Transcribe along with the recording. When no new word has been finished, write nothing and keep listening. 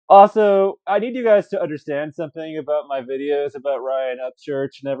Also, I need you guys to understand something about my videos about Ryan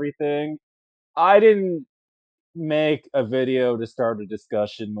Upchurch and everything. I didn't make a video to start a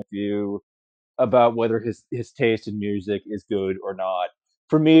discussion with you about whether his taste in music is good or not.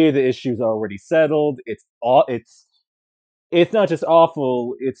 For me, the issue's already settled. It's not just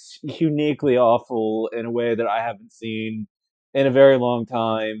awful, it's uniquely awful in a way that I haven't seen in a very long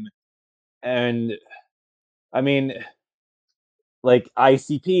time. And I mean, like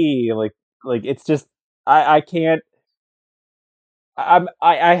ICP, like it's just I can't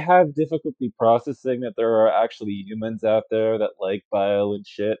I have difficulty processing that there are actually humans out there that like violent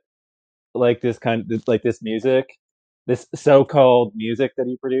shit like like this music, this so-called music that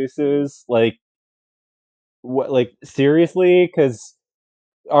he produces. Like what? Like seriously? Because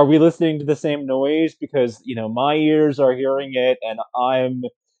are we listening to the same noise? Because my ears are hearing it, and I'm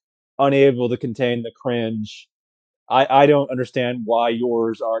unable to contain the cringe. I don't understand why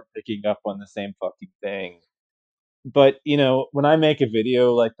yours aren't picking up on the same fucking thing. But when I make a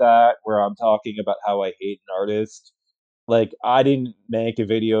video like that where I'm talking about how I hate an artist, like I didn't make a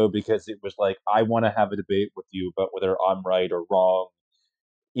video because it was like I want to have a debate with you about whether I'm right or wrong,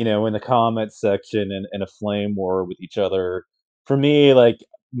 in the comments section and a flame war with each other. For me, like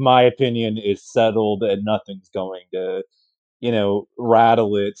my opinion is settled and nothing's going to,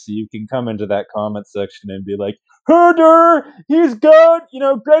 rattle it. So you can come into that comment section and be like, Herder, he's good,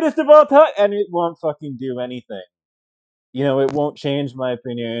 greatest of all time, and it won't fucking do anything. It won't change my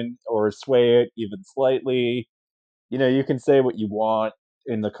opinion or sway it even slightly. You can say what you want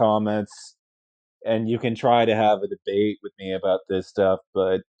in the comments and you can try to have a debate with me about this stuff,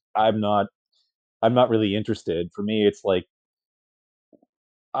 but I'm not I'm not really interested. For me, it's like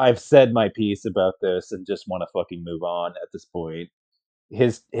I've said my piece about this and just want to fucking move on at this point.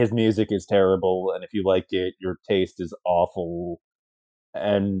 His music is terrible, and if you like it, your taste is awful,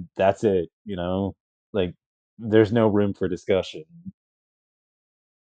 and that's it. Like there's no room for discussion.